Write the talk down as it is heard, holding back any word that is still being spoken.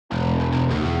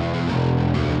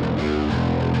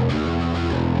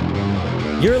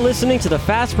You're listening to the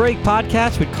Fast Break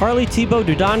Podcast with Carly Tebow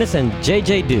Dudanis and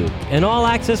JJ Du, an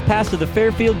all-access pass to the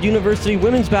Fairfield University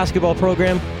women's basketball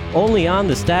program, only on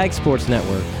the Stag Sports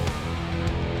Network.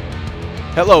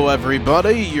 Hello,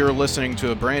 everybody. You're listening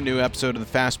to a brand new episode of the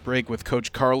Fast Break with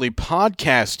Coach Carly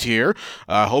podcast here.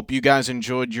 Hope you guys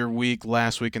enjoyed your week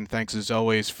last week, and thanks as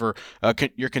always for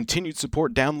your continued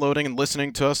support, downloading and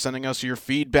listening to us, sending us your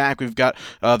feedback. We've got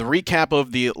the recap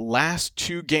of the last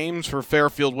two games for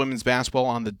Fairfield women's basketball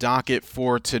on the docket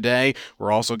for today.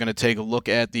 We're also going to take a look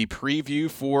at the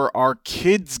preview for our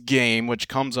kids game, which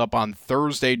comes up on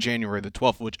Thursday, January the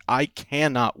 12th, which I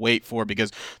cannot wait for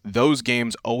because those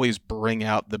games always bring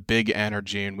out the big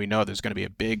energy, and we know there's going to be a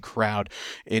big crowd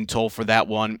in tow for that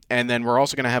one. And then we're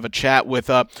also going to have a chat with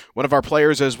one of our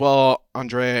players as well.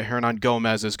 Andrea Hernan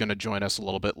Gomez is going to join us a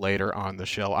little bit later on the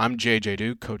show. I'm JJ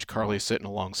Du. Coach Carly sitting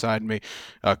alongside me.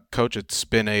 Coach, it's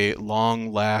been a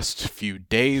long last few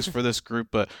days for this group,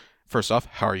 but first off,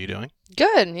 how are you doing?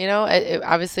 Good.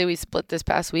 Obviously we split this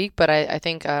past week, but I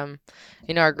think,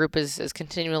 our group is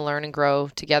continuing to learn and grow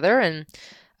together, and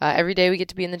every day we get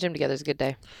to be in the gym together is a good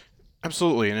day.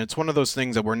 Absolutely, and it's one of those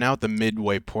things that we're now at the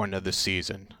midway point of the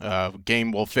season.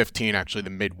 Game 15, actually the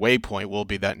midway point will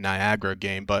be that Niagara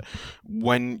game, but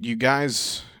when you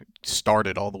guys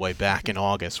started all the way back in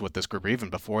August with this group, or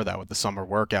even before that with the summer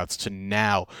workouts to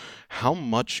now, how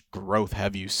much growth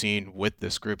have you seen with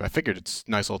this group? I figured it's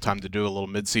a nice little time to do a little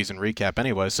mid-season recap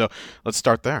anyway, so let's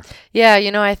start there. Yeah,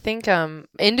 I think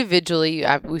individually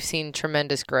we've seen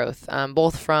tremendous growth,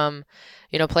 both from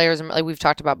players, like we've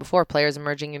talked about before, players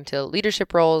emerging into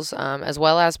leadership roles, as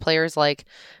well as players like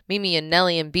Mimi and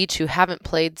Nelly and Beach who haven't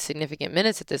played significant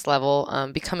minutes at this level,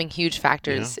 becoming huge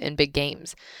factors in big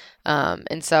games.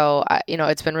 And so,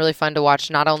 it's been really fun to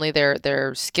watch not only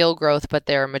their skill growth, but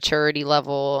their maturity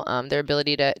level, their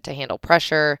ability to handle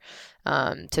pressure,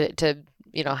 to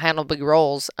handle big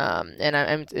roles.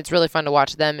 And it's really fun to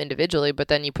watch them individually, but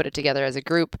then you put it together as a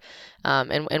group.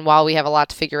 And while we have a lot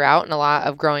to figure out and a lot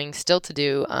of growing still to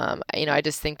do, I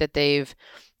just think that they've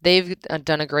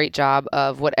done a great job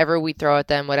of whatever we throw at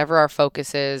them, whatever our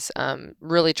focus is,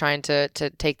 really trying to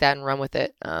take that and run with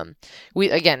it.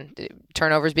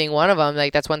 Turnovers being one of them,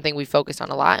 like that's one thing we focused on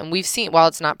a lot, and we've seen, while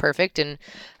it's not perfect and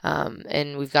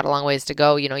we've got a long ways to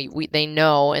go, they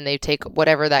know, and they take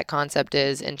whatever that concept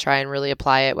is and try and really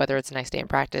apply it, whether it's the next day in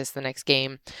practice, the next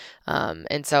game.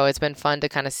 And so it's been fun to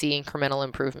kind of see incremental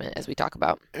improvement as we talk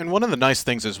about. And one of the nice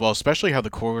things as well, especially how the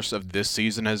course of this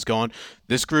season has gone,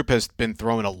 this group has been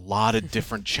throwing a lot of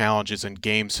different challenges and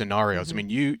game scenarios. Mm-hmm. I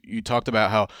mean, you talked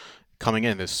about how coming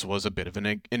in, this was a bit of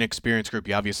an inexperienced group.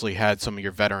 You obviously had some of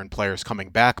your veteran players coming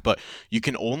back, but you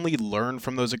can only learn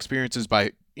from those experiences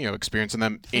by experiencing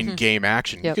them in game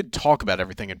action. Yep. You could talk about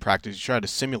everything in practice, you try to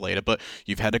simulate it, but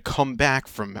you've had to come back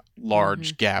from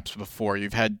large gaps before.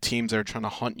 You've had teams that are trying to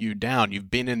hunt you down. You've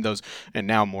been in those, and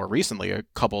now more recently, a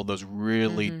couple of those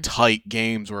really tight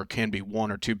games where it can be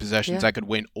one or two possessions that could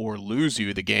win or lose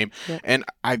you the game. Yep. And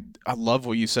I love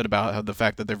what you said about how the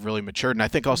fact that they've really matured, and I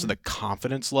think also the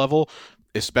confidence level,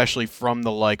 especially from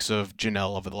the likes of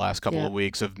Janelle over the last couple of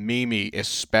weeks, of Mimi,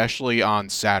 especially on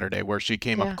Saturday, where she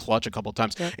came up clutch a couple of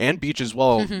times, and Beach as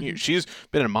well. She's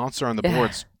been a monster on the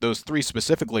boards. Those three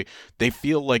specifically, they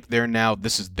feel like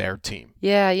this is their team.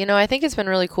 Yeah, I think it's been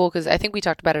really cool because I think we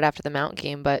talked about it after the Mount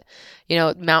game, but,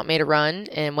 Mount made a run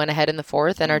and went ahead in the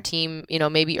fourth, and our team,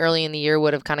 maybe early in the year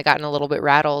would have kind of gotten a little bit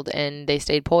rattled, and they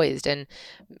stayed poised. And,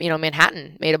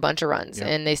 Manhattan made a bunch of runs,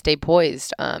 and they stayed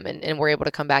poised, and were able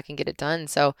to come back and get it done.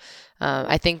 So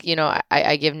I think,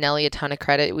 I give Nelly a ton of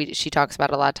credit. She talks about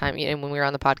it a lot of time, when we were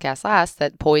on the podcast last,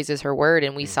 that poise is her word,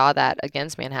 and we saw that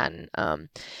against Manhattan.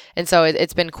 And so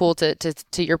it's been cool to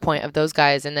your point of those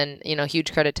guys. And then,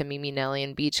 huge credit to Mimi, Nelly,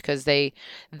 and Beach, because they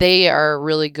are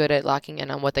really good at locking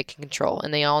in on what they can control.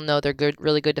 And they all know they're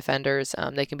really good defenders.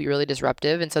 They can be really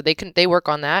disruptive. And so they work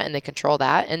on that and they control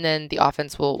that. And then the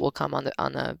offense will come on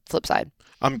the flip side.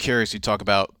 I'm curious, you talk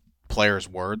about players'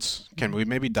 words. Can we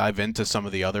maybe dive into some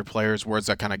of the other players' words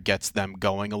that kind of gets them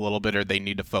going a little bit, or they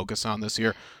need to focus on this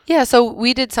year? Yeah, so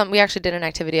we actually did an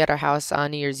activity at our house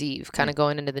on New Year's Eve, kind of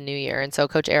going into the new year. And so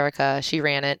Coach Erica, she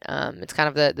ran it. It's kind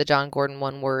of the John Gordon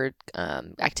one-word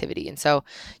activity. And so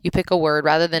you pick a word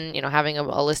rather than, having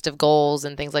a list of goals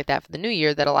and things like that for the new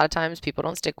year that a lot of times people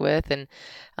don't stick with, and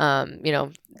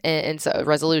and so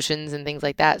resolutions and things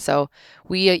like that. So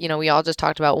we all just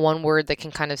talked about one word that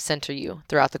can kind of center you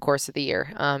throughout the course of the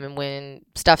year. And when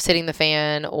stuff's hitting the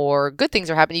fan or good things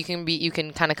are happening, you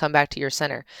can kind of come back to your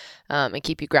center, and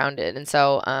keep you grounded. And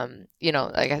so,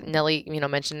 like Nelly,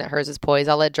 mentioned that hers is poise.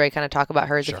 I'll let Dre kind of talk about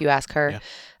hers if you ask her.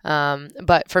 Yeah.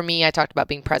 But for me, I talked about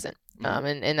being present.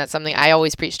 And that's something I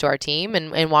always preach to our team.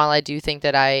 And while I do think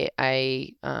that I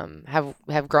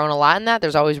have grown a lot in that,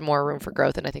 there's always more room for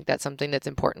growth. And I think that's something that's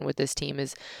important with this team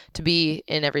is to be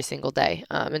in every single day.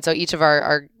 And so each of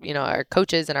our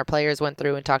coaches and our players went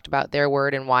through and talked about their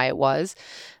word and why it was.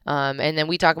 And then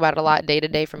we talk about it a lot day to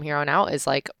day from here on out is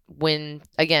like when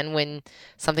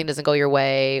something doesn't go your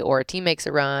way or a team makes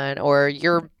a run or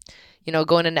you're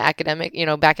going into academic,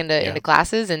 back into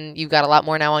classes, and you've got a lot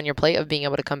more now on your plate of being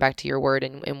able to come back to your word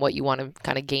and what you want to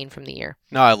kind of gain from the year.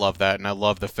 No, I love that, and I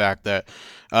love the fact that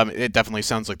it definitely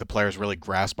sounds like the players really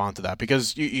grasp onto that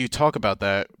because you talk about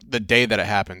that the day that it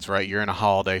happens, right? You're in a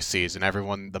holiday season.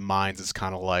 Everyone, the minds is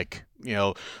kind of like,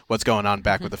 what's going on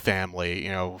back with the family,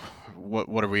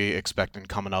 what are we expecting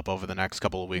coming up over the next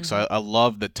couple of weeks? So I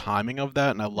love the timing of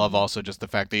that, and I love also just the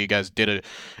fact that you guys did an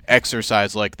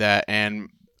exercise like that, and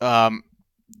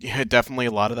definitely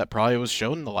a lot of that probably was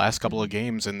shown in the last couple of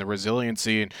games and the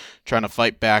resiliency and trying to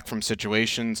fight back from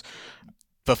situations.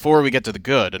 Before we get to the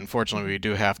good, unfortunately, we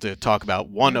do have to talk about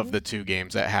one of the two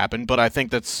games that happened, but I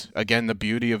think that's, again, the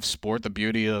beauty of sport, the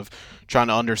beauty of trying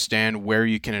to understand where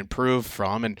you can improve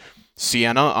from. And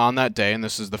Siena on that day, and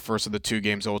this is the first of the two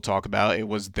games that we'll talk about, it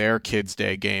was their Kids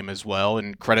Day game as well,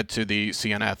 and credit to the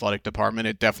Siena athletic department.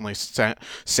 It definitely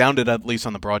sounded, at least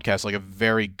on the broadcast, like a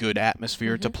very good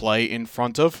atmosphere to play in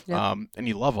front of. Yep. And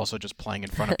you love also just playing in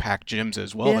front of packed gyms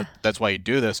as well. Yeah. That's why you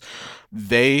do this.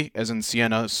 They, as in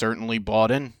Siena, certainly bought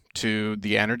in to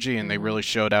the energy, and they really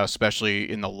showed out, especially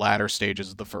in the latter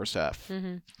stages of the first half.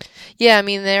 Yeah, I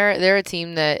mean they're a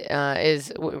team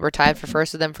that we're tied for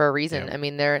first with them for a reason. Yeah. I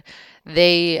mean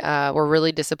they were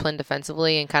really disciplined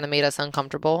defensively and kind of made us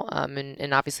uncomfortable.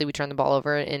 And obviously we turned the ball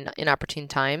over in opportune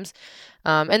times.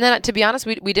 And then to be honest,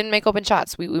 we didn't make open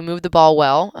shots. We moved the ball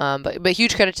well. But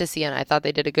huge credit to Siena. I thought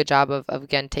they did a good job of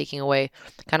again taking away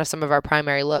kind of some of our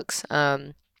primary looks.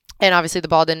 And obviously the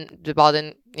ball didn't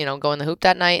go in the hoop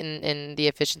that night and the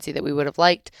efficiency that we would have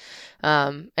liked.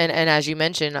 And as you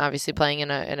mentioned, obviously playing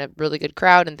in a really good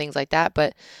crowd and things like that.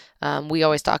 But we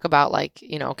always talk about what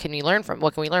can we learn from it?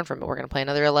 We're going to play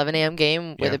another 11 a.m.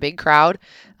 game with a big crowd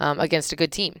against a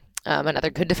good team. Another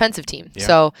good defensive team. Yeah.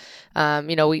 So,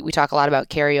 we talk a lot about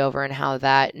carryover and how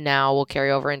that now will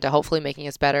carry over into hopefully making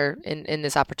us better in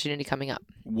this opportunity coming up.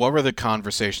 What were the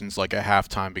conversations like at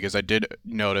halftime? Because I did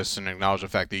notice and acknowledge the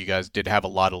fact that you guys did have a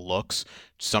lot of looks.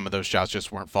 Some of those shots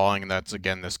just weren't falling, and that's,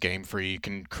 again, this game for you. You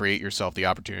can create yourself the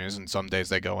opportunities, and some days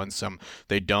they go in, some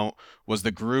they don't. Was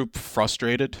the group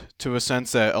frustrated to a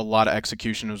sense that a lot of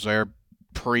execution was there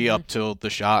up till the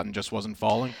shot and just wasn't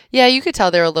falling? Yeah, you could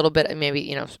tell they're a little bit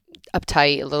maybe,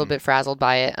 uptight, a little bit frazzled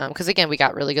by it. Because again, we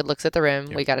got really good looks at the rim.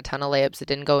 Yep. We got a ton of layups that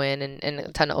didn't go in and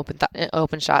a ton of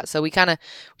open shots. So we talked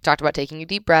about taking a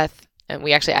deep breath. And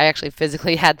I actually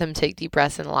physically had them take deep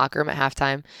breaths in the locker room at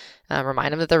halftime.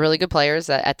 Remind them that they're really good players.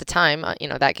 At the time,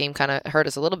 that game kind of hurt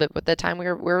us a little bit, but at that time we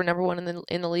were number one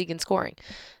in the league in scoring.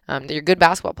 They're good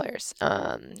basketball players,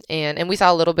 and we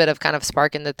saw a little bit of kind of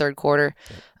spark in the third quarter.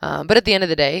 But at the end of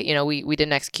the day, we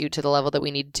didn't execute to the level that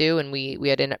we needed to, and we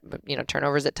had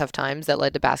turnovers at tough times that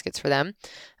led to baskets for them.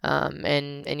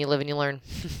 And you live and you learn.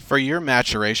 For your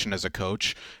maturation as a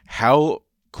coach, how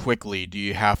quickly do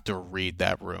you have to read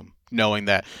that room, knowing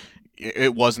that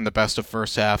it wasn't the best of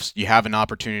first halves? You have an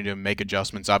opportunity to make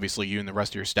adjustments. Obviously, you and the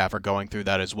rest of your staff are going through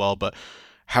that as well, but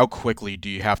how quickly do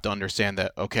you have to understand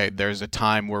that, okay, there's a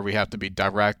time where we have to be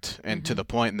direct and to the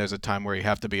point, and there's a time where you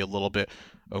have to be a little bit,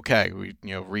 okay, we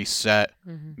reset,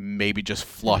 maybe just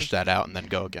flush that out and then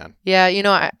go again? Yeah,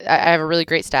 I have a really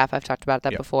great staff. I've talked about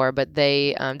that before, but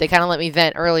they kind of let me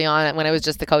vent early on when it was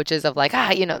just the coaches of like,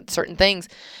 certain things.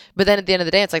 But then at the end of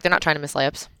the day, it's like they're not trying to miss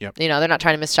layups. Yep. They're not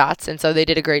trying to miss shots. And so they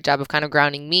did a great job of kind of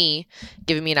grounding me,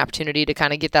 giving me an opportunity to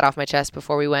kind of get that off my chest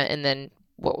before we went, and then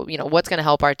what's going to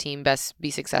help our team best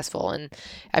be successful. And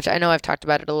I know I've talked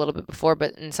about it a little bit before,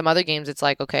 but in some other games, it's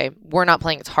like, okay, we're not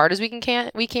playing as hard as we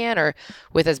can, or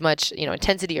with as much,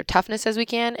 intensity or toughness as we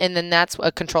can. And then that's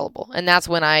a controllable. And that's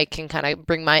when I can kind of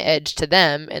bring my edge to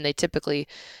them. And they typically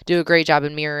do a great job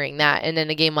in mirroring that. And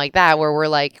in a game like that, where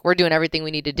we're doing everything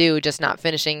we need to do, just not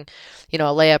finishing, a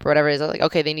layup or whatever it is, like,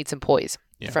 okay, they need some poise.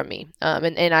 From me.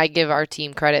 And I give our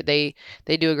team credit. They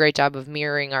do a great job of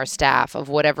mirroring our staff of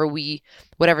whatever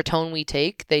tone we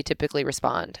take, they typically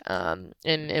respond.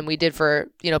 And we did for,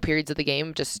 periods of the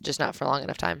game, just not for long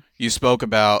enough time. You spoke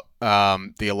about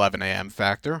the 11 a.m.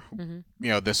 factor.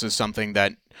 This is something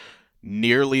that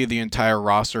nearly the entire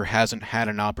roster hasn't had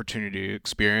an opportunity to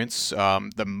experience.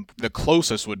 The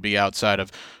closest would be outside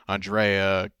of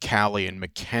Andrea, Callie, and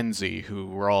Mackenzie, who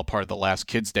were all part of the last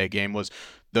Kids Day game, was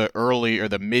the early or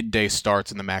the midday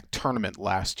starts in the MAC tournament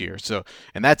last year. So,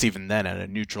 and that's even then at a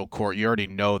neutral court. You already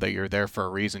know that you're there for a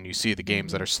reason. You see the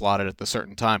games that are slotted at the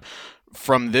certain time.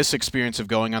 From this experience of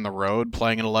going on the road,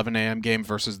 playing an 11 a.m. game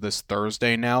versus this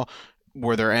Thursday now,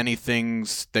 were there any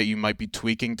things that you might be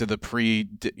tweaking to the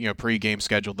pre-game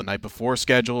schedule, the night before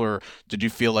schedule, or did you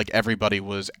feel like everybody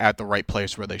was at the right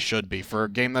place where they should be for a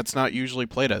game that's not usually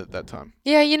played at that time?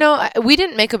 Yeah, we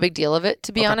didn't make a big deal of it,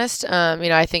 to be honest.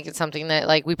 I think it's something that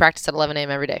like we practice at 11 a.m.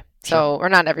 every day. So, or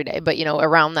not every day, but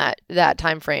around that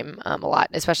time frame a lot,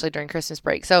 especially during Christmas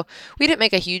break. So we didn't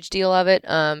make a huge deal of it.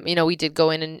 We did go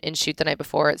in and shoot the night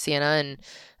before at Siena,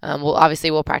 and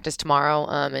we'll practice tomorrow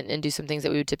and do some things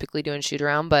that we would typically do and shoot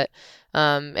around. But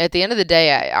at the end of the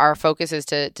day, our focus is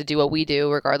to do what we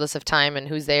do, regardless of time and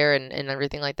who's there and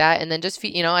everything like that. And then just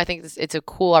I think it's a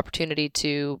cool opportunity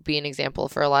to be an example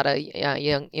for a lot of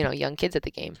young kids at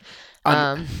the game.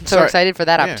 So we're excited for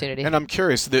that opportunity. And I'm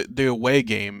curious, the away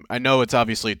game, I know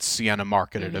it's Siena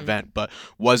marketed event, but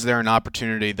was there an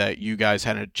opportunity that you guys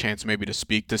had a chance maybe to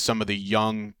speak to some of the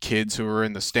young kids who were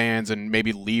in the stands and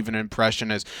maybe leave an impression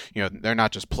as, they're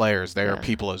not just players, they are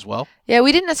people as well? Yeah,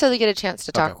 we didn't necessarily get a chance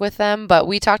to talk with them, but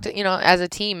we talked, as a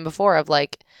team before of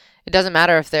like, it doesn't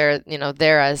matter if they're,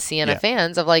 there as Siena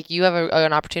fans of like, you have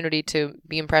an opportunity to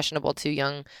be impressionable to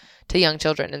young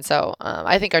children. And so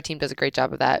I think our team does a great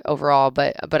job of that overall,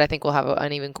 but I think we'll have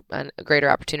an even greater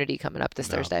opportunity coming up this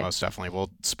Thursday. Most definitely.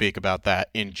 We'll speak about that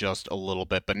in just a little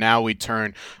bit. But now we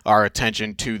turn our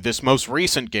attention to this most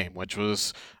recent game, which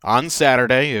was on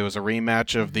Saturday. It was a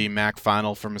rematch of the MAC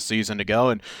final from a season ago.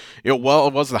 And it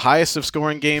was the highest of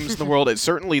scoring games in the world. It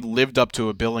certainly lived up to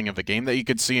a billing of a game that you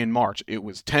could see in March. It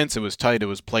was tense. It was tight. It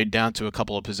was played down to a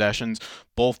couple of possessions.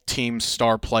 Both teams'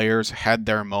 star players had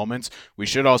their moments. We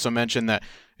should also mention that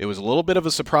it was a little bit of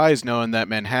a surprise knowing that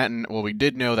Manhattan, we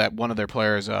did know that one of their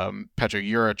players, Petra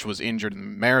Juric, was injured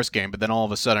in the Marist game, but then all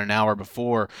of a sudden an hour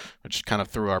before, which kind of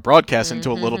threw our broadcast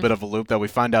into a little bit of a loop, that we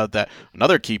find out that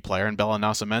another key player, and Bella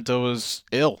Nascimento, was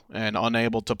ill and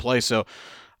unable to play. So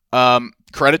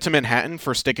credit to Manhattan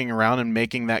for sticking around and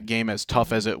making that game as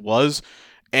tough as it was.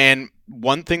 And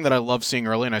one thing that I love seeing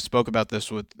early, and I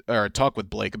talked with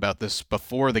Blake about this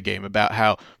before the game, about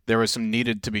how there was some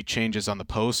needed to be changes on the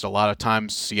post. A lot of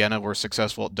times Siena were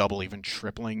successful at double, even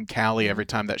tripling Callie every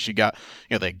time that she got,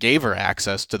 they gave her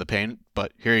access to the paint,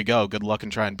 but here you go. Good luck in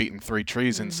trying beating 3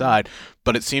 trees inside.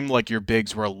 But it seemed like your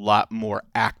bigs were a lot more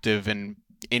active and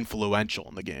influential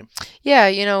in the game. Yeah,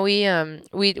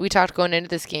 we talked going into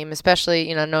this game,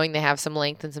 especially, knowing they have some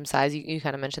length and some size. You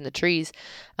kind of mentioned the trees,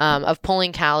 of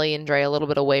pulling Callie and Dre a little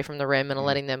bit away from the rim and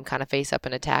letting them kind of face up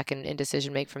and attack and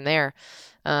decision make from there.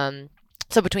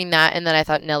 So between that and then I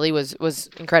thought Nelly was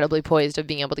incredibly poised of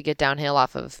being able to get downhill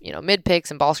off of, mid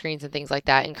picks and ball screens and things like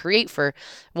that and create for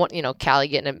Callie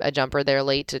getting a jumper there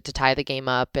late to tie the game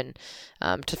up. And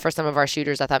for some of our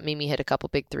shooters, I thought Mimi hit a couple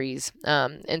big threes.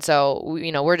 And so,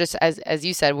 we're just, as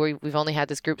you said, we've only had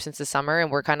this group since the summer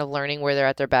and we're kind of learning where they're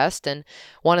at their best. And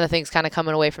one of the things kind of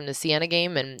coming away from the Siena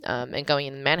game and going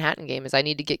in the Manhattan game is I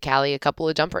need to get Callie a couple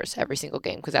of jumpers every single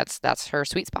game because that's her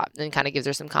sweet spot and kind of gives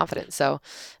her some confidence. So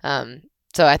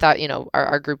I thought,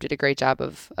 our group did a great job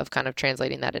of kind of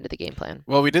translating that into the game plan.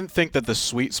 Well, we didn't think that the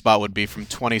sweet spot would be from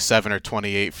 27 or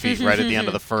 28 feet right at the end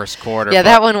of the first quarter. Yeah,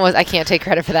 that one was, I can't take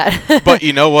credit for that. But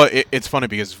you know what? It's funny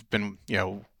because I've been,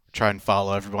 try and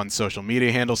follow everyone's social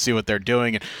media handles, see what they're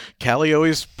doing. And Callie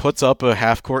always puts up a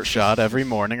half-court shot every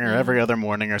morning or every other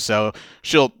morning or so.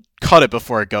 She'll cut it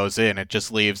before it goes in. It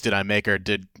just leaves, did I make it or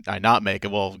did I not make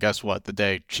it? Well, guess what? The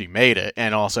day she made it,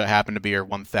 and also it happened to be her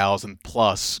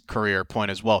 1,000-plus career point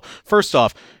as well. First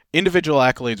off, individual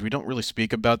accolades, we don't really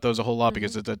speak about those a whole lot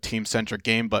because it's a team-centric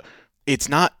game, but it's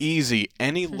not easy.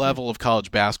 Any level of college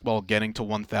basketball getting to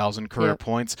 1,000 career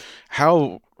points,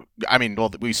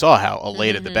 we saw how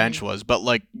elated the bench was,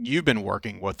 but you've been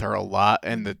working with her a lot,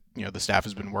 and the staff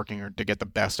has been working her to get the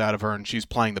best out of her, and she's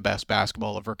playing the best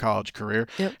basketball of her college career.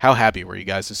 Yep. How happy were you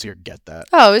guys to see her get that?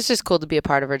 Oh, it was just cool to be a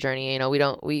part of her journey.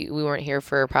 We weren't here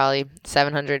for probably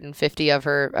 750 of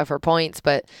her points,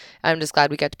 but I'm just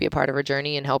glad we got to be a part of her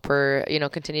journey and help her,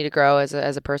 continue to grow as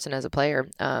a person, as a player.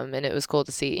 And it was cool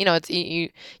to see. It's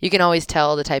you can always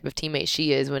tell the type of teammate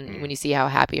she is when you see how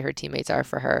happy her teammates are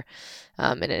for her.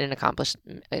 And an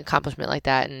accomplishment like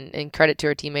that, and credit to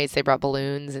her teammates. They brought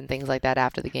balloons and things like that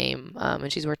after the game,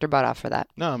 and she's worked her butt off for that.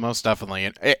 No, most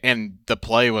definitely, and the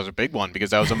play was a big one because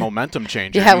that was a momentum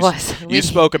changer. Yeah, it was. You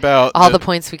spoke about all the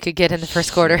points we could get in the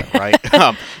first quarter, right?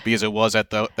 Because it was at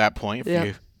that point. If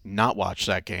you not watched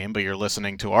that game, but you're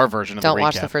listening to our version of the recap. Don't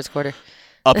watch the first quarter.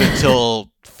 up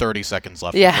until 30 seconds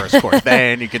left in the first quarter.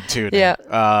 Then you could tune in.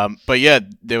 But yeah,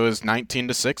 there was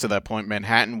 19-6 at that point.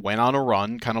 Manhattan went on a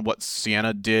run, kind of what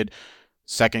Siena did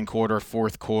second quarter,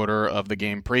 fourth quarter of the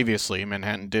game previously.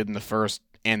 Manhattan did in the first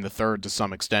and the third to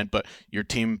some extent, but your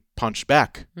team punched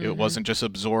back. Mm-hmm. It wasn't just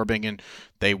absorbing, and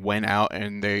they went out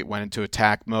and they went into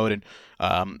attack mode.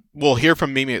 And we'll hear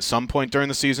from Mimi at some point during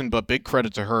the season, but big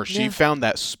credit to her. She found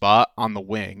that spot on the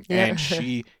wing, and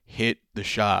she hit the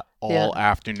shot all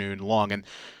afternoon long. And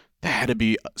that had to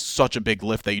be such a big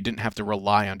lift that you didn't have to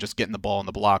rely on just getting the ball in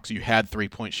the blocks. You had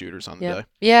 3-point shooters on the day.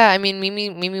 Yeah, I mean,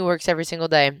 Mimi works every single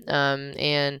day.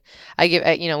 And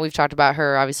we've talked about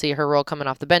her, obviously her role coming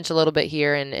off the bench a little bit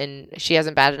here, and she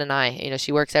hasn't batted an eye.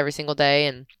 She works every single day,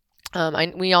 and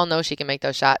we all know she can make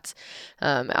those shots.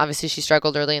 Obviously, she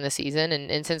struggled early in the season,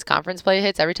 and since conference play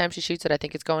hits, every time she shoots it, I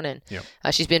think it's going in. Yep.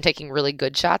 She's been taking really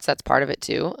good shots. That's part of it,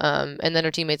 too. And then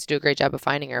her teammates do a great job of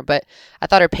finding her. But I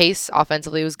thought her pace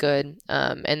offensively was good.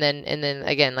 And then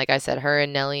again, like I said, her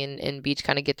and Nelly and Beach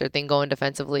kind of get their thing going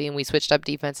defensively, and we switched up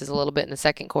defenses a little bit in the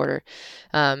second quarter.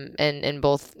 And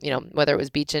both, whether it was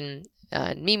Beach and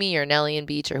Mimi or Nelly and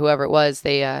Beach or whoever it was,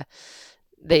 they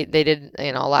did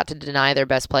a lot to deny their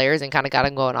best players and kind of got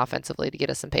them going offensively to get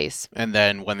us some pace. And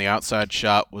then when the outside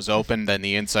shot was open, then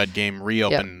the inside game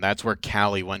reopened. Yep. That's where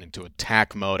Callie went into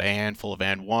attack mode, a handful of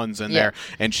and ones in there,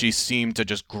 and she seemed to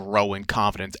just grow in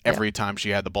confidence every time she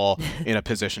had the ball in a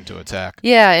position to attack.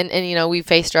 Yeah, and we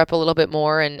faced her up a little bit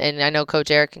more, and I know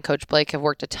Coach Eric and Coach Blake have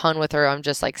worked a ton with her on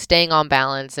just like staying on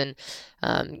balance and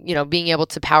being able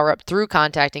to power up through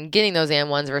contact and getting those and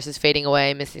ones versus fading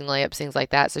away, missing layups, things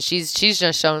like that. So she's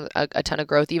just shown a ton of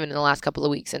growth even in the last couple of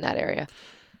weeks in that area.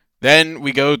 Then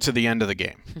we go to the end of the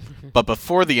game. But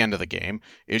before the end of the game,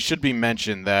 it should be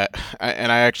mentioned that,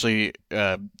 and I actually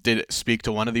did speak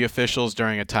to one of the officials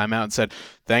during a timeout and said,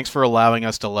 thanks for allowing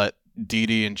us to let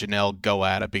Didi and Janelle go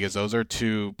at it, because those are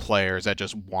two players that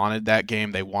just wanted that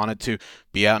game. They wanted to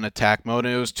be out in attack mode,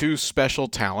 and it was two special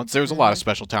talents. There was a lot of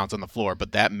special talents on the floor,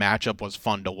 but that matchup was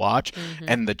fun to watch.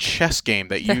 And the chess game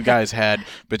that you guys had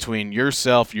between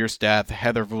yourself, your staff,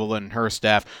 Heather Vula and her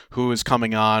staff, who is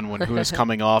coming on when who is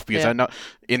coming off, because I know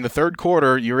in the third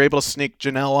quarter you were able to sneak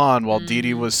Janelle on while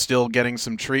Didi was still getting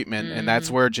some treatment, and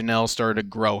that's where Janelle started to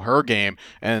grow her game.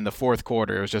 And in the fourth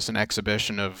quarter, it was just an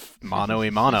exhibition of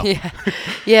mano-a-mano.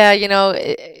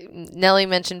 Nelly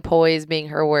mentioned poise being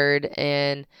her word,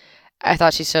 and I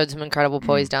thought she showed some incredible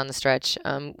poise down the stretch.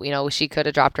 She could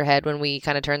have dropped her head when we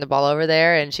kind of turned the ball over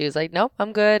there, and she was like, nope,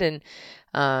 I'm good. And,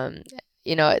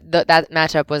 that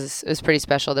matchup was pretty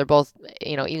special. They're both,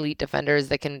 elite defenders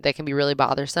that can be really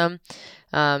bothersome.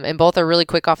 And both are really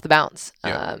quick off the bounce.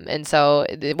 And so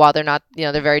while they're not,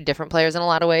 they're very different players in a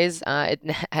lot of ways, I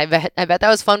bet that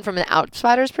was fun from an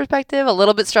outsider's perspective, a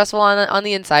little bit stressful on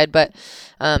the inside. But,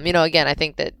 again, I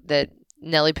think that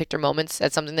Nelly picked her moments.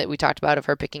 That's something that we talked about, of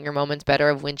her picking her moments better,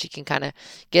 of when she can kind of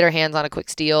get her hands on a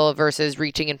quick steal versus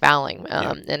reaching and fouling.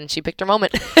 And she picked her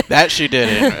moment. That she did.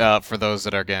 And for those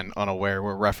that are, again, unaware,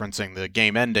 we're referencing the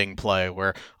game-ending play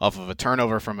where, off of a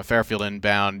turnover from a Fairfield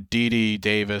inbound, Didi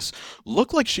Davis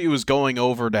looked like she was going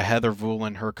over to Heather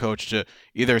Vula, her coach, to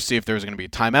either see if there was going to be a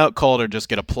timeout called or just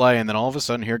get a play. And then all of a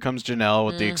sudden, here comes Janelle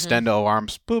with the extendo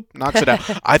arms, boop, knocks it out.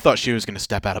 I thought she was going to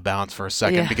step out of bounds for a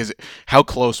second, because how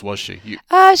close was she?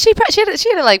 She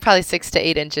had like probably 6 to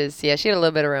 8 inches. Yeah, she had a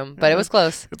little bit of room, but it was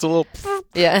close. It's a little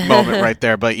moment right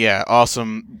there. But yeah,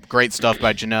 awesome, great stuff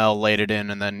by Janelle. Laid it in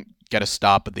and then get a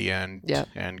stop at the end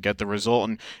and get the result.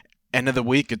 And end of the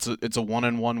week, it's a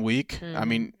 1-1 week. I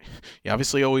mean, you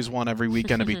obviously always want every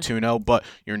weekend to be 2-0, but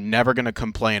you're never going to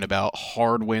complain about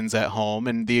hard wins at home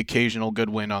and the occasional good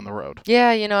win on the road. Yeah,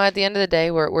 at the end of the day,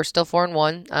 we're still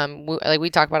 4-1. Like we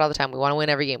talk about all the time, we want to win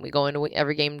every game. We go into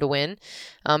every game to win.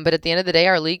 But at the end of the day,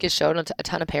 our league has shown a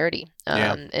ton of parity.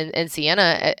 And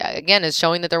Siena, again, is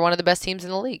showing that they're one of the best teams in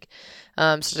the league.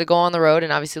 So to go on the road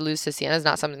and obviously lose to Siena is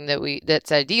not something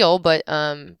that's ideal, but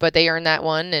they earned that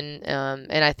one,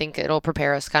 and I think it'll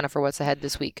prepare us kind of for what's ahead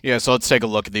this week. Yeah, so let's take a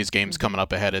look at these games coming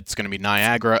up ahead. It's going to be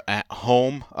Niagara at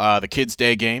home, the Kids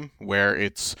Day game, where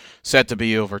it's set to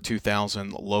be over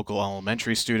 2,000 local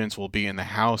elementary students will be in the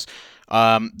house.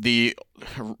 The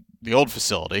old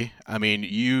facility, I mean,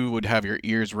 you would have your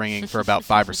ears ringing for about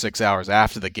 5 or 6 hours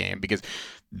after the game, because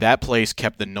that place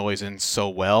kept the noise in so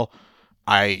well.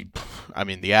 I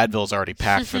mean, the Adville's already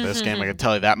packed for this game, I can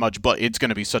tell you that much, but it's going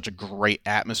to be such a great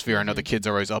atmosphere. I know the kids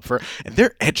are always up for it, and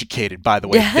they're educated, by the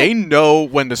way. They know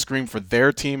when to scream for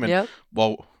their team, and,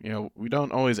 well, we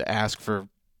don't always ask for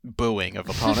booing of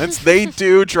opponents. They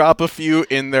do drop a few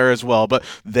in there as well, but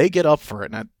they get up for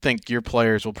it, and I think your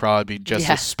players will probably be just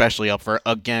especially up for it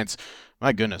against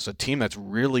my goodness, a team that's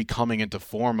really coming into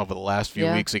form over the last few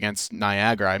weeks against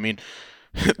Niagara. I mean,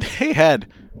 they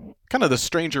had kind of the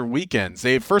stranger weekends.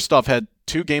 They first off had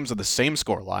 2 games of the same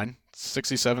score line,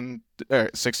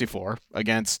 64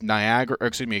 against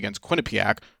against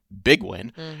Quinnipiac, big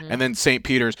win. And then St.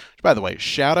 Peter's, by the way,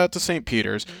 shout out to St.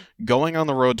 Peter's, going on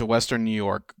the road to Western New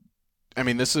York. I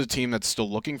mean, this is a team that's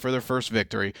still looking for their first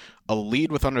victory, a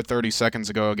lead with under 30 seconds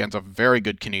to go against a very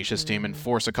good Canisius team, and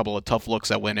forced a couple of tough looks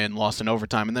that went in, lost in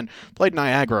overtime, and then played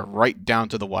Niagara right down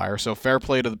to the wire. So fair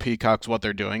play to the Peacocks, what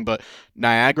they're doing. But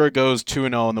Niagara goes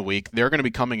 2-0 in the week. They're going to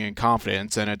be coming in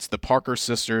confidence, and it's the Parker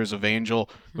sisters of Angel,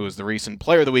 who is the recent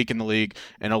player of the week in the league,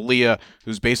 and Aaliyah,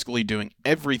 who's basically doing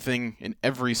everything in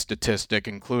every statistic,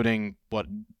 including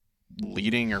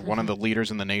leading or one of the leaders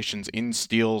in the nations in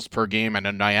steals per game,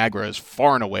 and Niagara is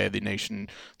far and away the nation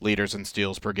leaders in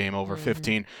steals per game, over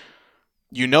 15.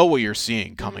 You know what you're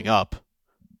seeing coming up,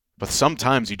 but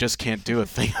sometimes you just can't do a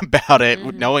thing about it,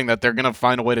 knowing that they're going to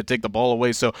find a way to take the ball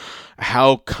away. So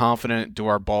how confident do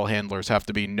our ball handlers have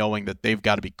to be, knowing that they've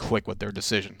got to be quick with their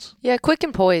decisions? Yeah, quick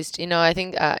and poised. I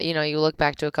think, you look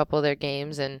back to a couple of their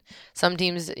games, and some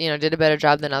teams, did a better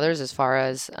job than others as far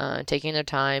as taking their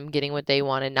time, getting what they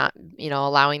wanted, not,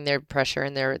 allowing their pressure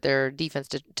and their defense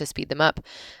to speed them up.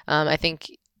 I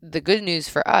think the good news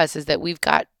for us is that we've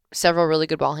got several really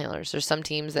good ball handlers. There's some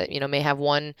teams that, may have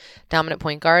one dominant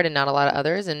point guard and not a lot of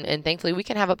others. And thankfully we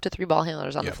can have up to 3 ball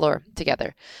handlers on the floor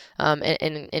together.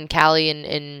 And Callie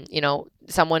and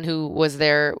someone who was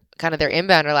their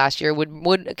inbounder last year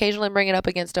would occasionally bring it up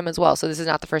against them as well. So this is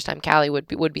not the first time Callie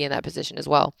would be in that position as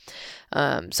well.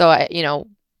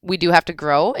 We do have to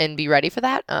grow and be ready for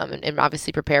that, and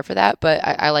obviously prepare for that. But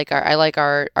I like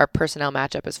our personnel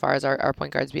matchup as far as our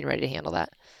point guards being ready to handle that.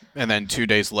 And then 2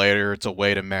 days later, it's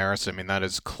away to Marist. I mean, that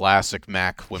is classic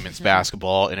MAC women's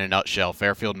basketball in a nutshell.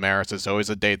 Fairfield Marist is always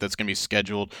a date that's going to be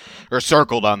scheduled or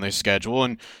circled on their schedule.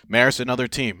 And Marist, another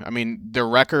team. I mean, their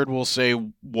record will say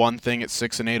one thing at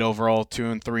 6-8 overall,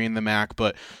 2-3 in the MAC,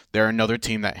 but they're another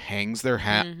team that hangs their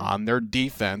hat on their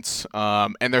defense.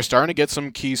 And they're starting to get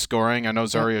some key scoring. I know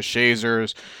Zaria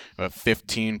Shazer's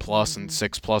 15 plus and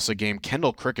 6 plus a game.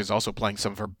 Kendall Crick is also playing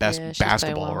some of her best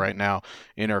basketball right now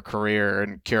in her career,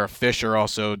 and Kara Fisher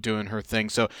also doing her thing.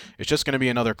 So it's just going to be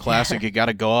another classic. You got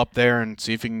to go up there and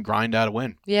see if you can grind out a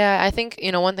win. Yeah, I think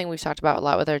one thing we've talked about a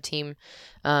lot with our team,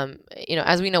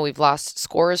 as we know, we've lost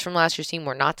scorers from last year's team.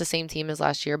 We're not the same team as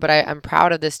last year, but I'm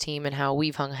proud of this team and how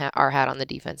we've hung our hat on the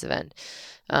defensive end.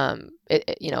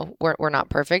 We're not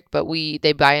perfect, but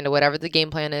they buy into whatever the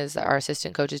game plan is. Our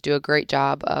assistant coaches do a great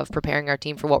job of preparing our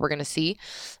team for what we're going to see.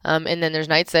 And then there's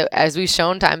nights that, as we've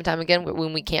shown time and time again,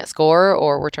 when we can't score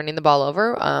or we're turning the ball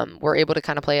over, we're able to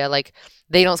kind of play a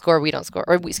they don't score, we don't score,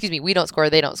 or we don't score,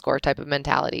 they don't score type of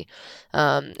mentality.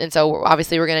 And so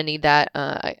obviously we're going to need that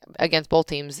against both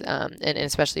teams, and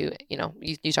especially,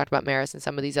 you talked about Marist and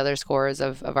some of these other scorers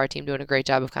of our team doing a great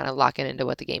job of kind of locking into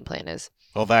what the game plan is.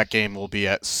 Well, that game will be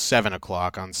at 7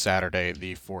 o'clock on Saturday,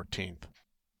 the 14th.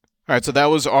 All right, so that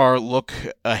was our look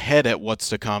ahead at what's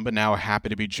to come, but now happy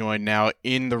to be joined now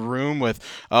in the room with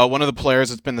one of the players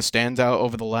that's been the standout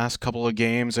over the last couple of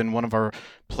games, and one of our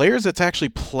players that's actually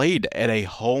played at a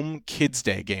home Kids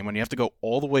Day game when you have to go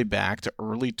all the way back to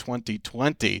early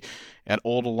 2020 at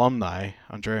Old Alumni.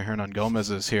 Andrea Hernan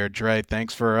Gomez is here. Dre,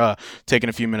 thanks for taking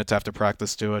a few minutes after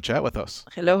practice to chat with us.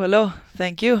 Hello.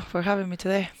 Thank you for having me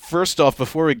today. First off,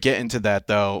 before we get into that,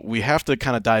 though, we have to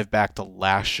kind of dive back to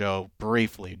last show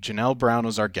briefly. Janelle Brown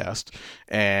was our guest,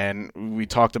 and we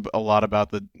talked a lot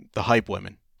about the hype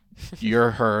women.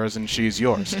 You're hers and she's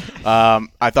yours.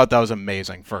 I thought that was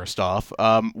amazing, first off.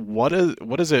 What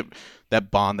is it, that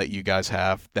bond that you guys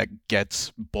have that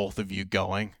gets both of you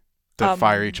going to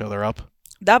fire each other up?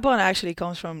 That bond actually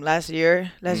comes from last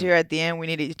year. Last year at the end, we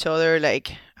needed each other.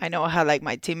 I know I had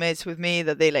my teammates with me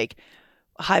that they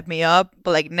hype me up,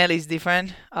 but Nelly's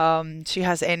different. She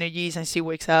has energies and she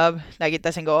wakes up. It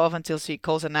doesn't go off until she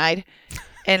calls at night.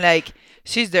 And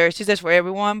she's there for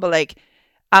everyone, but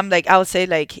I would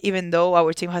say even though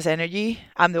our team has energy,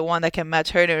 I'm the one that can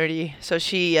match her energy. So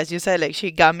she, as you said,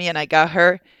 she got me and I got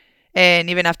her. And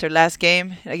even after last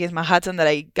game against Manhattan that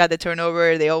I got the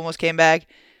turnover, they almost came back.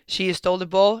 She stole the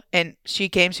ball and she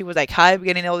was hype,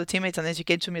 getting all the teammates, and then she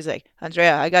came to me and was like,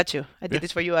 Andrea, I got you. I did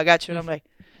this for you. I got you. And I'm like,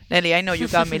 Nelly, I know you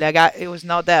got me. It was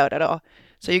no doubt at all.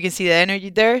 So you can see the energy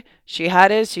there. She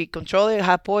had it. She controlled it,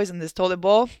 had poise, and they stole the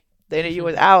ball. The energy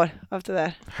was out after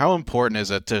that. How important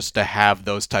is it just to have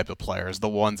those type of players, the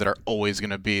ones that are always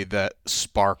going to be that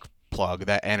spark plug,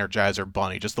 that Energizer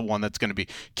bunny, just the one that's going to be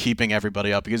keeping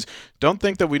everybody up. Because don't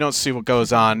think that we don't see what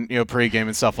goes on, pregame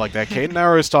and stuff like that. Kate and I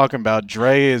were talking about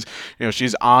Dre is,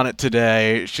 she's on it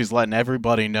today. She's letting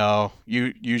everybody know.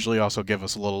 You usually also give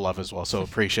us a little love as well, so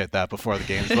appreciate that before the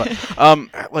games.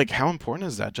 But how important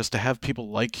is that just to have people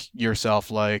like yourself,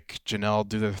 like Janelle,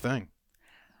 do their thing?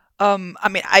 I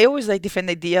mean, I always defend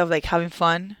the idea of having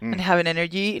fun and having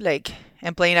energy,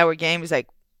 and playing our game is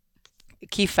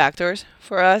key factors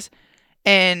for us.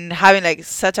 And having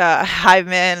such a high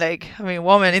man,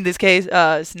 woman in this case,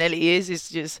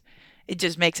 Snelly it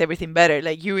just makes everything better.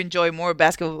 You enjoy more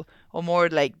basketball or more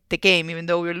the game, even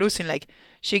though we're losing.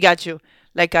 She got you,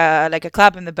 like a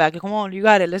clap in the back. Come on, you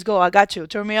got it. Let's go. I got you.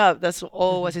 Turn me up. That's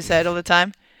all what she said all the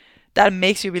time. That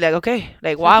makes you be okay,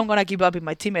 why I'm gonna keep up if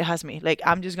my teammate has me?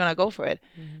 I'm just gonna go for it.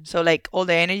 Mm-hmm. So all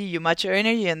the energy, you match your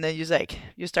energy, and then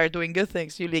you start doing good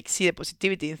things. You see the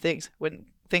positivity in things when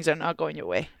things are not going your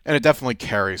way. And it definitely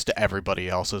carries to everybody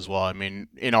else as well. I mean,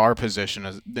 in our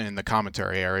position in the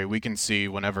commentary area, we can see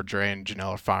whenever Dre and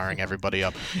Janelle are firing everybody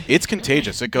up, it's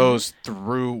contagious. It goes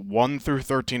through 1 through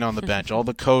 13 on the bench, all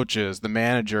the coaches, the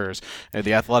managers,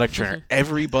 the athletic trainer,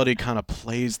 everybody kind of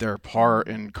plays their part.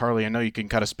 And Carly, I know you can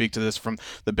kind of speak to this from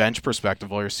the bench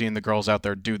perspective while you're seeing the girls out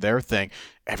there do their thing.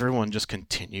 Everyone just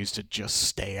continues to just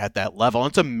stay at that level.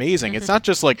 It's amazing. It's not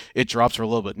just it drops for a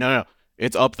little bit. No.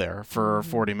 It's up there for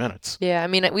 40 minutes. Yeah, I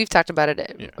mean, we've talked about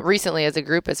it recently as a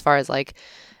group as far as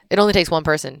it only takes one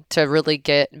person to really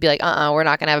be we're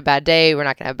not going to have a bad day. We're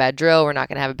not going to have a bad drill. We're not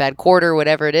going to have a bad quarter,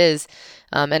 whatever it is.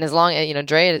 And as long as,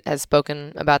 Dre has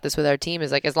spoken about this with our team,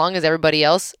 is as long as everybody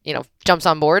else, jumps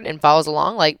on board and follows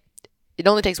along, it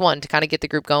only takes one to kind of get the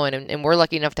group going. And we're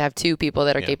lucky enough to have two people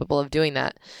that are capable of doing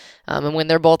that. And when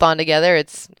they're both on together,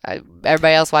 it's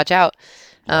everybody else watch out.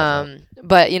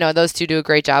 But those two do a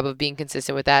great job of being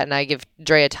consistent with that, and I give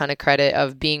Dre a ton of credit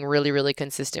of being really, really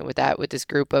consistent with that with this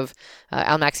group of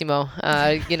Al Maximo,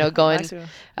 going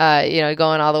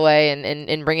all the way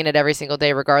and bringing it every single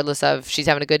day, regardless of she's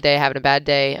having a good day, having a bad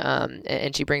day,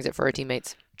 and she brings it for her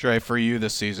teammates. Dre, for you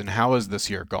this season, how has this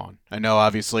year gone? I know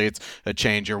obviously it's a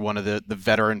change. You're one of the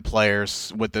veteran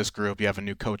players with this group. You have a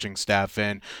new coaching staff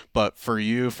in, but for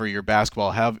you, for your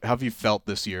basketball, how have you felt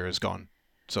this year has gone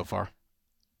so far?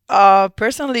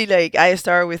 Personally, I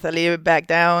start with a little bit back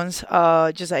downs,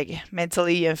 just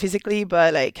mentally and physically.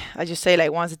 But I just say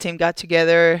once the team got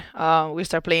together, we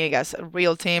start playing against a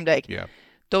real team.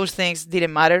 Those things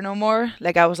didn't matter no more.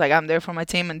 I was I'm there for my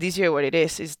team. And this year, what it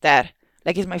is that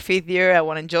it's my 5th year. I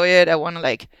want to enjoy it. I want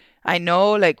to I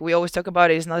know we always talk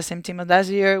about it. It's not the same team as last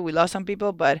year. We lost some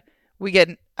people, but we get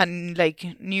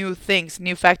new things,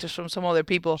 new factors from some other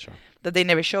people that they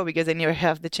never show because they never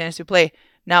have the chance to play.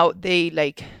 Now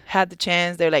they had the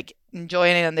chance, they're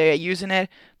enjoying it and they're using it,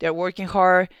 they're working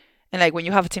hard. And when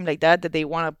you have a team like that they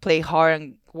want to play hard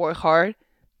and work hard,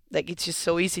 it's just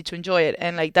so easy to enjoy it.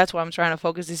 And that's what I'm trying to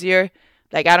focus this year.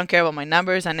 I don't care about my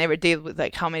numbers. I never did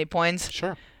with how many points.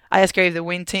 Sure. I just care if they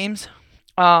win teams.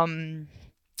 And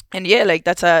yeah,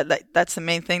 that's the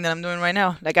main thing that I'm doing right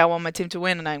now. I want my team to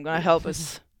win and I'm gonna help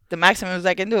us the maximum as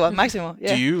I can do, maximum.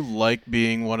 Yeah. Do you like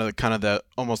being one of the kind of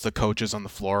almost the coaches on the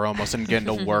floor almost and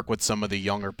getting to work with some of the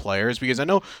younger players? Because I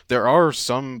know there are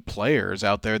some players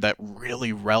out there that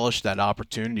really relish that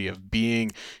opportunity of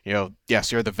being,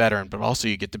 yes, you're the veteran, but also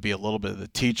you get to be a little bit of the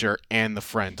teacher and the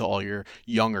friend to all your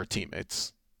younger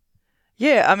teammates.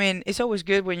 Yeah, I mean, it's always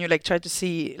good when you try to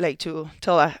see, to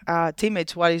tell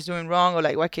teammates what he's doing wrong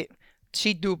or what can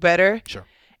she do better. Sure.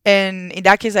 And in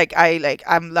that case,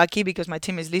 I'm lucky because my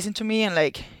team is listening to me, and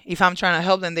if I'm trying to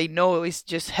help them, they know it's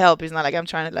just help. It's not I'm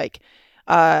trying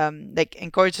to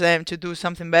encourage them to do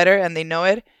something better, and they know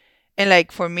it.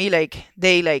 And for me,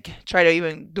 they try to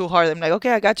even do harder. I'm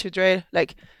okay, I got you, Dre.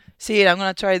 See it, I'm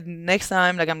gonna try it next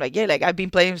time. I've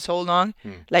been playing so long.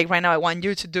 Right now, I want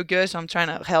you to do good, so I'm trying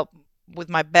to help with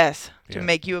my best to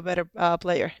make you a better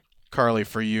player. Carly,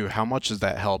 for you, how much does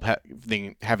that help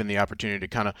having the opportunity to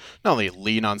kind of not only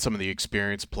lean on some of the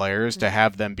experienced players, to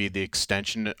have them be the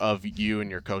extension of you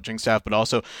and your coaching staff, but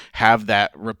also have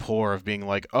that rapport of being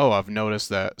oh, I've noticed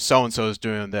that so-and-so is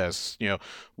doing this.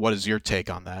 What is your take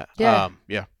on that? Yeah.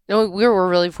 No, we're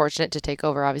really fortunate to take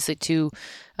over, obviously, two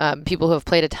people who have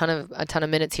played a ton of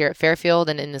minutes here at Fairfield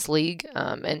and in this league.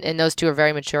 And those two are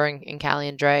very maturing in Callie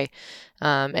and Dre.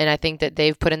 And I think that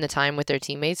they've put in the time with their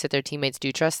teammates, that their teammates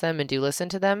do trust them and do listen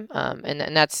to them.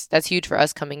 And that's huge for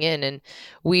us coming in. And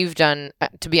we've done,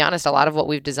 to be honest, a lot of what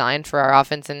we've designed for our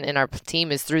offense and our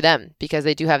team is through them because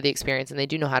they do have the experience and they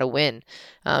do know how to win.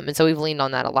 And so we've leaned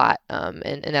on that a lot.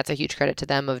 And that's a huge credit to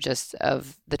them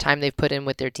of the time they've put in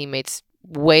with their teammates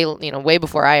way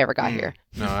before I ever got here.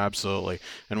 No, absolutely.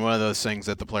 And one of those things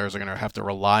that the players are going to have to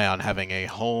rely on, having a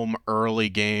home early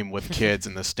game with kids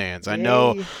in the stands. I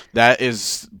know that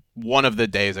is one of the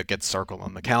days that gets circled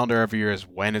on the calendar every year, is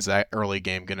when is that early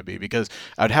game going to be? Because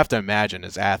I'd have to imagine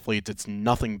as athletes, it's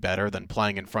nothing better than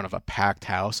playing in front of a packed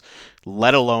house,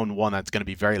 let alone one that's going to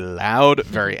be very loud,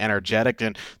 very energetic.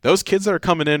 And those kids that are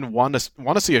coming in want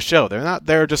to see a show. They're not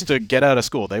there just to get out of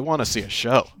school. They want to see a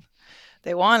show.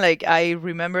 They won. Like, I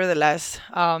remember the last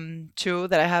two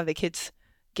that I have the kids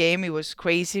game. It was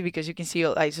crazy because you can see,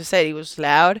 like I said, it was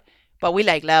loud, but we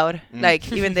like loud.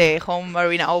 Like, even the home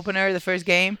arena opener, the first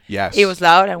game, yes, it was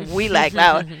loud, and we like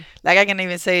loud. Like, I can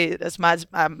even say as much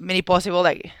many possible.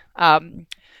 Like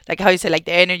how you say, like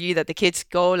the energy that the kids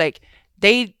go. Like,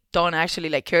 they don't actually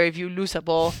like care if you lose a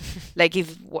ball. Like,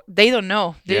 if they don't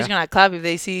know, they're just gonna clap if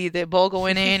they see the ball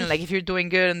going in. Like, if you're doing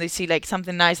good and they see like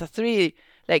something nice, a three.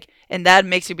 Like, and that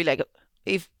makes you be like,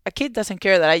 if a kid doesn't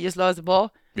care that I just lost the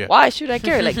ball, why should I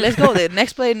care? Like, let's go. The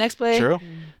next play. True.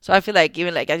 So I feel like,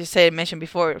 even like I just mentioned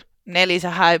before, Nelly's a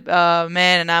hype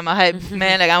man and I'm a hype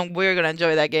man. Like, we're gonna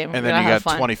enjoy that game. And then you got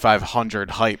 2,500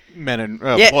 hype men and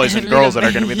boys and girls that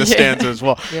are going to be in the stands as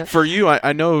well. Yeah. For you,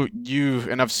 I know you,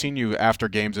 and I've seen you after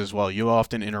games as well. You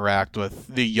often interact with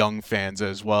the young fans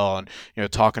as well,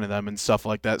 and talking to them and stuff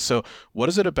like that. So, what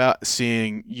is it about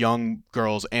seeing young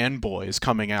girls and boys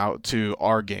coming out to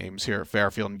our games here at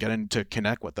Fairfield and getting to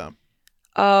connect with them?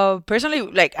 Personally,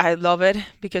 like, I love it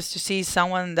because to see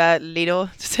someone that little,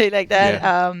 to say like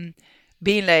that,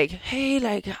 being like, hey,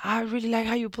 like, I really like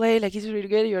how you play, like, it's really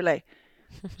good. You're like,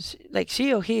 like,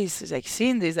 she or he's like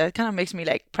seeing this, that kind of makes me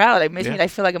like proud, like makes me like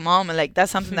feel like a mom. And like,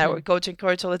 that's something that we're coaching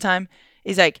coach all the time,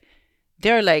 is like,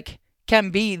 they're like,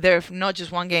 can be there for not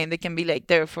just one game, they can be like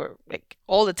there for like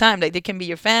all the time. Like, they can be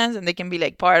your fans and they can be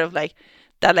like part of like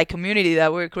that like community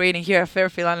that we're creating here at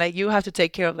Fairfield. And like, you have to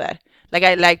take care of that. Like,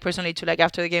 I like personally to, like,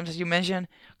 after the games, as you mentioned,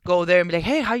 go there and be like,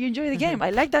 hey, how you enjoy the game? I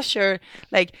like that shirt.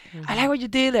 Like, I like what you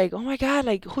did. Like, oh my God,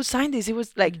 like, who signed this? It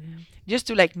was like, just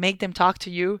to like make them talk to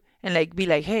you and like be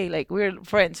like, hey, like, we're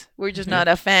friends. We're just not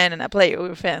a fan and a player.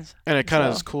 We're fans. And it kind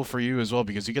of is cool for you as well,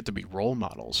 because you get to be role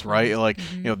models, right? Like,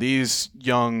 these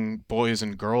young boys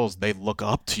and girls, they look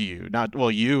up to you.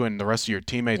 You and the rest of your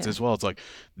teammates as well. It's like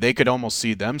they could almost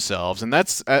see themselves. And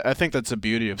I think that's the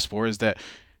beauty of sport, is that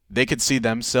they could see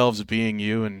themselves being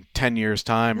you in 10 years'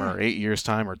 time or 8 years'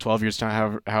 time or 12 years'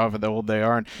 time, however old they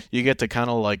are. And you get to kind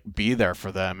of like be there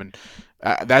for them. And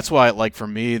that's why, like, for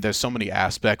me, there's so many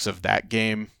aspects of that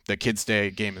game. The Kids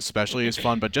Day game especially is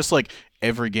fun, but just like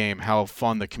every game, how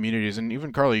fun the community is. And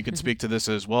even Carly, you could speak to this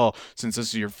as well, since this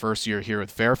is your first year here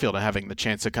with Fairfield and having the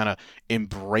chance to kind of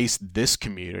embrace this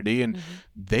community. And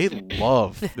they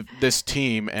love this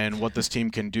team and what this team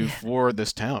can do for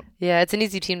this town. Yeah, it's an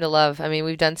easy team to love. I mean,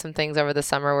 we've done some things over the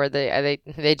summer where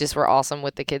they just were awesome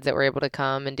with the kids that were able to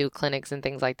come and do clinics and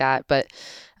things like that. But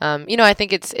I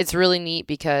think it's really neat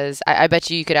because I bet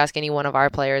you could ask any one of our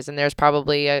players, and there's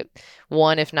probably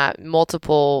one, if not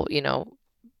multiple,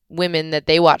 women that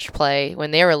they watched play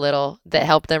when they were little that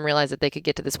helped them realize that they could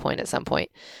get to this point at some point.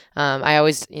 I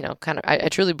always, I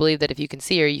truly believe that if you can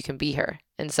see her, you can be her.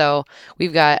 And so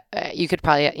we've got, you could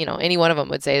probably, any one of them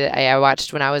would say that I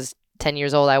watched when I was 10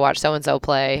 years old, I watched so-and-so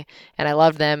play and I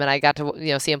loved them and I got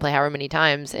to, see them play however many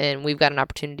times, and we've got an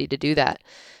opportunity to do that.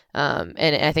 And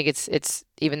I think it's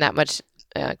even that much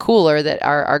cooler that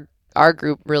our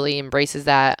group really embraces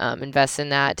that, invests in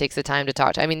that, takes the time to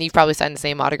talk to. I mean, you've probably signed the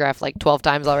same autograph like 12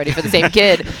 times already for the same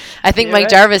kid. I think Mike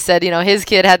Jarvis said, his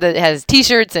kid has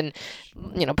T-shirts and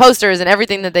posters and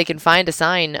everything that they can find to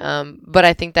sign. But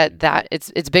I think that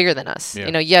it's bigger than us.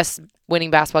 Yeah. Yes,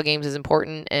 winning basketball games is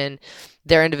important and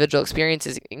their individual experience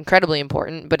is incredibly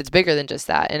important, but it's bigger than just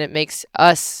that, and it makes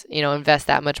us invest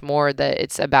that much more, that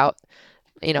it's about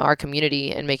our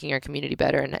community and making our community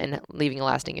better and leaving a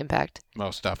lasting impact.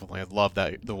 Most definitely. I love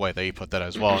that, the way that you put that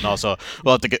as well. And also,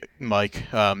 we'll have to get Mike.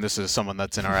 This is someone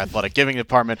that's in our athletic giving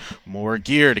department, more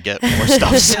gear to get more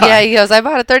stuff signed. Yeah, he goes, I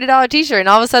bought a $30 T-shirt, and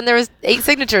all of a sudden there was 8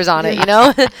 signatures on it,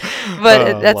 But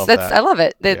I love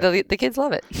it. The kids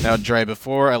love it. Now, Dre,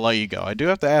 before I let you go, I do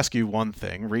have to ask you one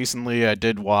thing. Recently, I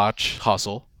did watch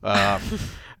Hustle.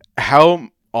 How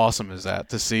awesome is that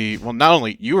to see? Well, not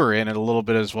only you were in it a little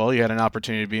bit as well, you had an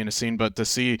opportunity to be in a scene, but to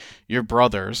see your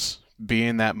brothers be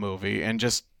in that movie and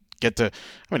just get to,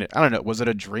 I don't know, was it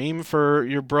a dream for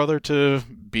your brother to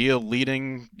be a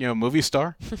leading, movie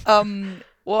star?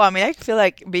 Well, I feel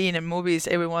like being in movies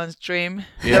everyone's dream.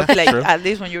 Yeah, like true. At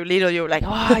least when you're little, you're like, oh,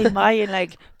 I'm buying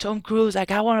like Tom Cruise, like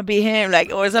I want to be him,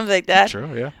 like, or something like that.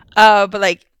 True, yeah. But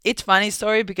like, it's funny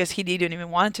story because he didn't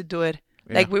even want to do it.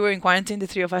 Yeah. Like, we were in quarantine, the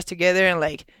three of us together, and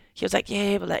like, he was like,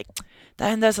 yeah, but like,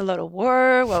 that's a lot of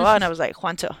work, blah, blah. And I was like,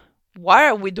 Juancho, why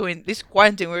are we doing this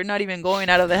quarantine? We're not even going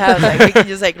out of the house. Like, we can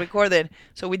just like record it.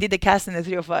 So we did the casting, the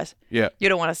three of us. Yeah. You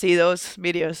don't want to see those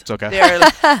videos. It's okay.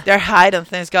 They're hiding,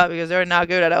 thanks God, because they're not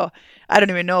good at all. I don't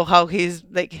even know how he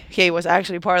was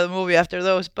actually part of the movie after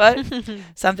those, but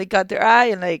something caught their eye,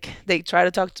 and like they try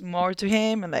to talk more to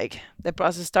him, and like the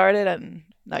process started, and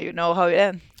now you know how it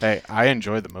ends. Hey, I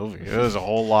enjoyed the movie. It was a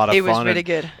whole lot of fun. It was really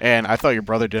good. And I thought your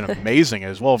brother did amazing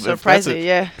as well. Surprisingly,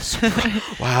 yeah.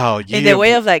 Wow. In the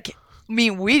way of like, I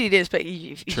mean, we didn't expect.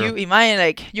 If True. you imagine,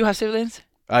 like, you have siblings.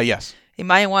 Yes.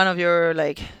 Imagine one of your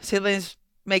like siblings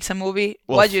makes a movie.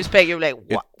 Well, What do you expect? You're like,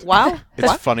 wow.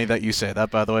 It's funny that you say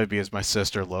that, by the way, because my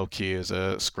sister low-key is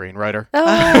a screenwriter.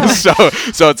 Oh.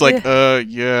 so it's like,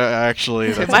 yeah,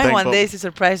 actually. So That's mine the thing, one but- day to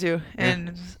surprise you.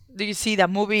 And do you see that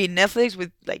movie in Netflix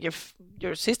with like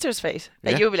your sister's face?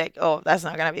 Like, Yeah. you'll be like, oh, that's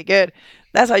not gonna be good.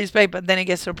 That's how you expect, but then it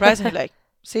gets surprised, and you're like,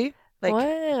 see, like,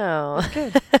 Wow.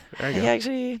 good. There you He go.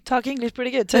 actually talk English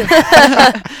pretty good too.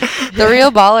 The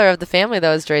real baller of the family,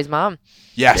 though, is Dre's mom.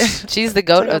 Yes. She's the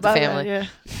goat Talk of the about that, family.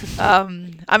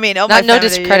 yeah. I mean, all my Not no family,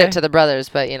 discredit yeah. to the brothers,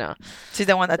 but you know, She's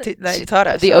the one that taught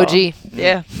us. the so, OG.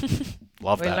 Yeah,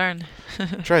 Love we that. learned.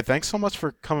 Trey, thanks so much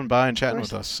for coming by and chatting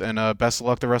course. with us. And best of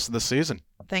luck the rest of the season.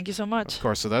 Thank you so much. Of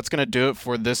course. So that's going to do it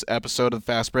for this episode of the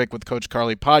Fast Break with Coach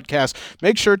Carly podcast.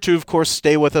 Make sure to, of course,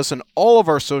 stay with us on all of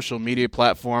our social media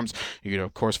platforms. You can,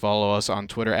 of course, follow us on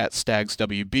Twitter at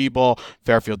StagsWBBall,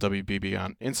 Fairfield WBB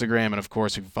on Instagram, and, of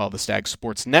course, you can follow the Stag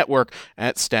Sports Network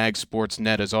at Stag Sports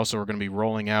Net. As also, we're going to be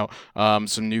rolling out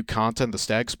some new content. The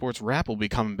Stag Sports Wrap will be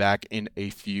coming back in a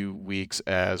few weeks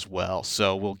as well.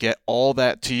 So we'll get all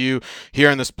that to you here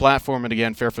on this platform. And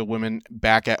again, Fairfield women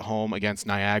back at home against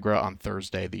Niagara on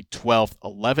Thursday, the 12th,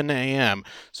 11 a.m.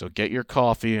 So get your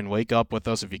coffee and wake up with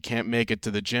us. If you can't make it to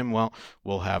the gym, well,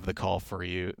 we'll have the call for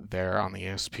you there on the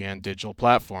ESPN digital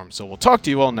platform. So we'll talk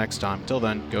to you all next time. Till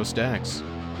then, go Stags.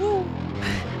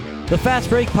 The Fast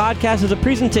Break Podcast is a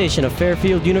presentation of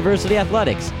Fairfield University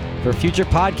Athletics. For future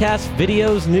podcasts,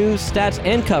 videos, news, stats,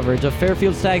 and coverage of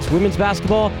Fairfield Stags women's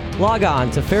basketball, log on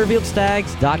to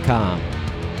fairfieldstags.com.